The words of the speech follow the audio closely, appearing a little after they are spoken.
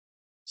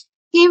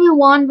Hey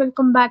everyone,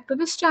 welcome back to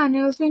this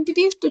channel. So in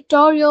today's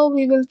tutorial,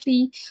 we will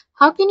see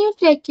how can you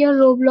check your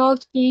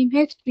Roblox game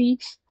history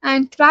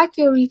and track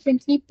your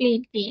recently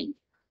played game.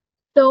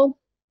 So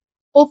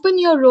open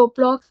your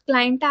Roblox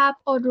client app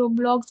or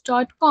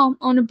roblox.com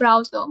on a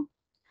browser.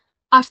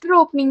 After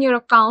opening your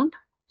account,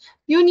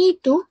 you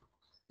need to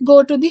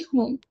go to the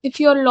home. If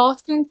you're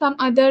lost in some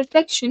other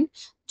section,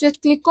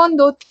 just click on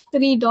those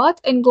three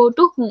dots and go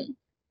to home.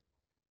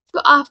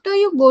 So after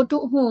you go to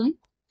home,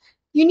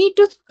 you need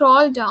to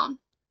scroll down.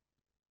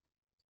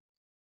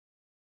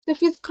 So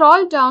if you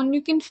scroll down,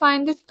 you can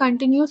find this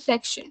continue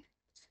section.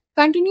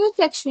 Continue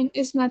section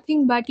is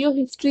nothing but your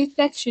history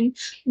section,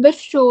 which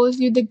shows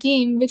you the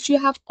game which you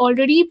have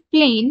already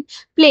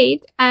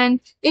played, and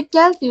it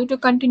tells you to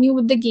continue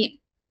with the game.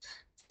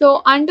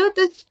 So under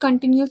this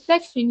continue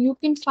section, you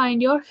can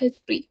find your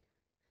history.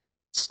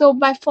 So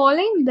by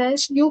following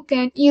this, you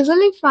can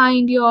easily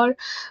find your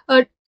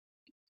uh,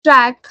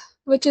 track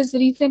which is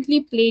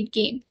recently played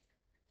game.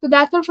 So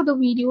that's all for the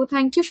video.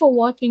 Thank you for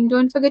watching.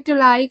 Don't forget to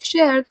like,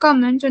 share,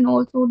 comment, and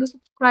also to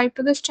subscribe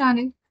to this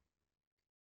channel.